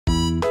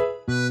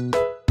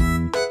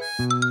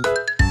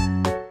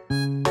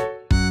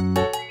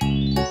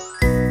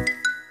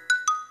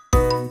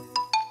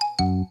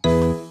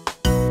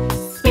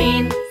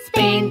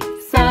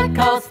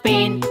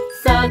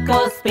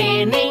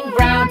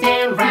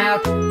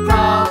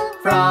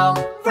roll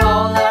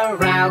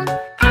around.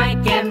 I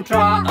can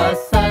draw a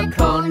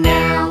circle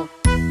now.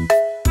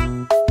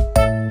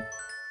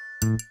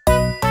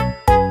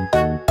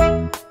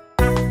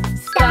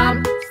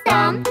 Stomp,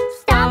 stomp,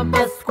 stomp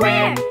a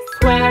square.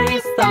 Square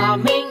is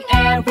stomping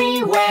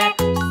everywhere.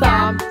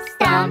 Stomp,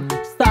 stomp,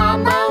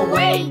 stomp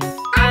away.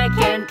 I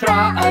can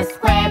draw a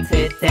square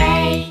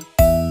today.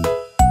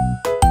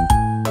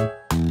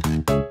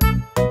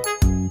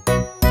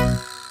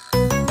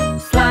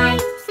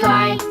 Slide,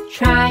 slide,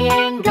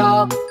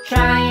 triangle.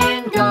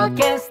 Triangle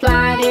can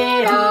slide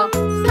it all.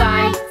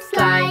 Slide,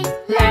 slide,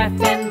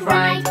 left and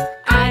right.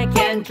 I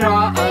can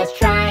draw a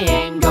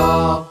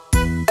triangle.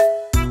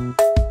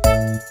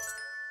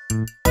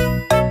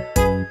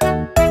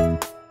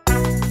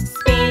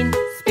 Spin,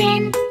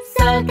 spin,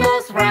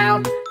 circles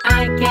round.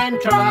 I can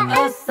draw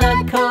a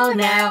circle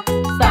now.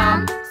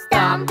 Stomp,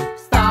 stomp,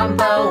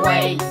 stomp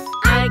away.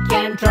 I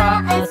can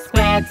draw a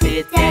square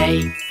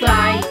today.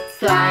 Slide,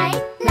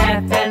 slide,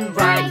 left and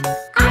right.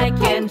 I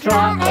can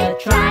draw a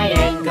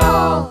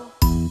triangle.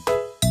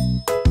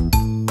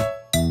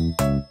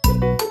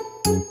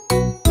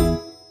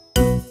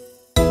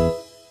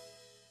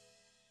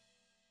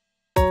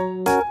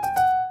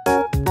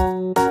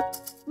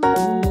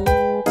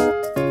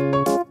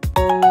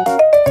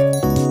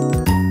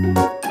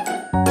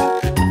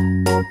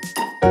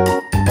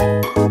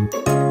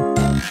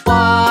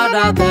 What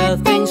other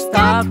things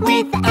start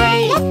with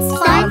A? Let's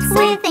find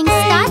something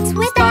starts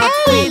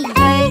with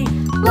A.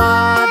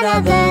 What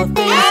other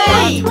things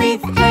start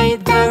with A?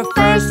 The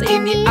first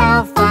in the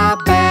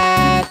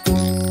alphabet.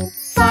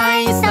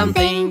 Find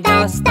something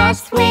that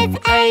starts with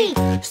A.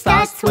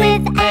 Starts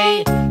with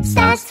A.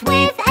 Starts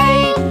with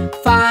A.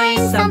 Find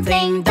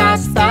something that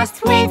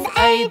starts with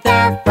A.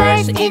 The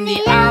first in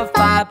the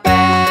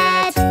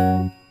alphabet.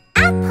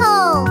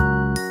 Apple.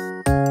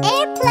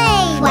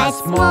 Airplane.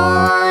 What's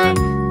more?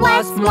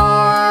 What's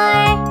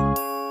more?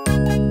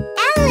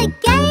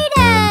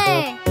 Alligator.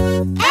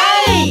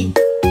 A!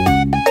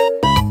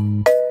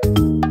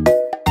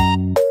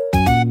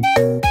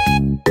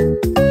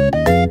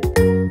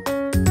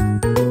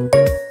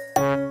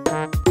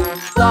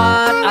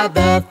 What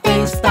other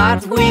things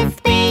start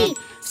with B?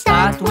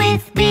 Start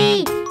with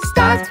B.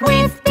 Start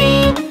with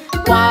B.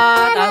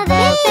 What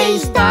other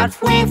things start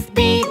with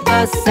B?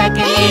 The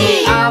second in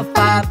the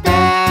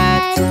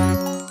alphabet.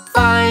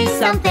 Find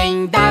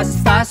something that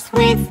starts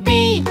with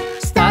B.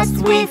 Starts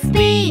with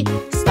B.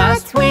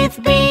 Starts with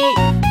B.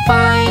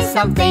 Find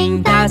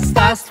something that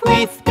starts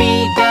with B.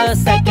 The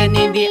second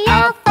in the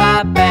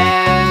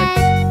alphabet.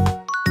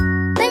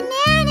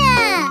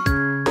 Banana.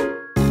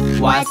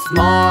 What's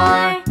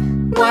more?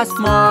 What's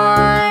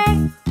more?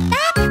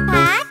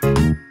 Backpack.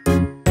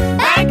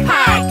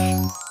 Backpack.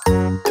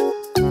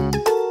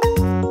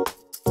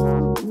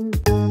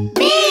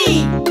 B.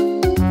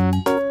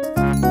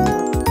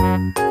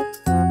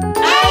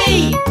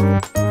 A.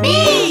 B.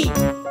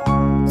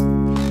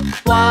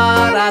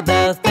 What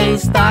other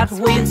things start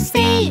with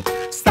C?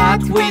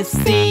 Start with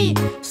C.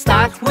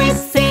 Start with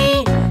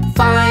C.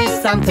 Find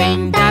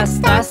something that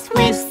starts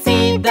with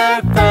C.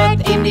 The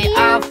third in the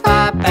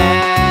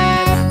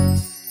alphabet.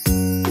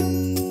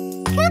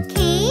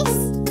 Cookies.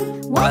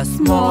 What's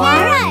more?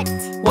 Carrot.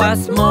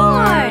 What's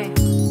more?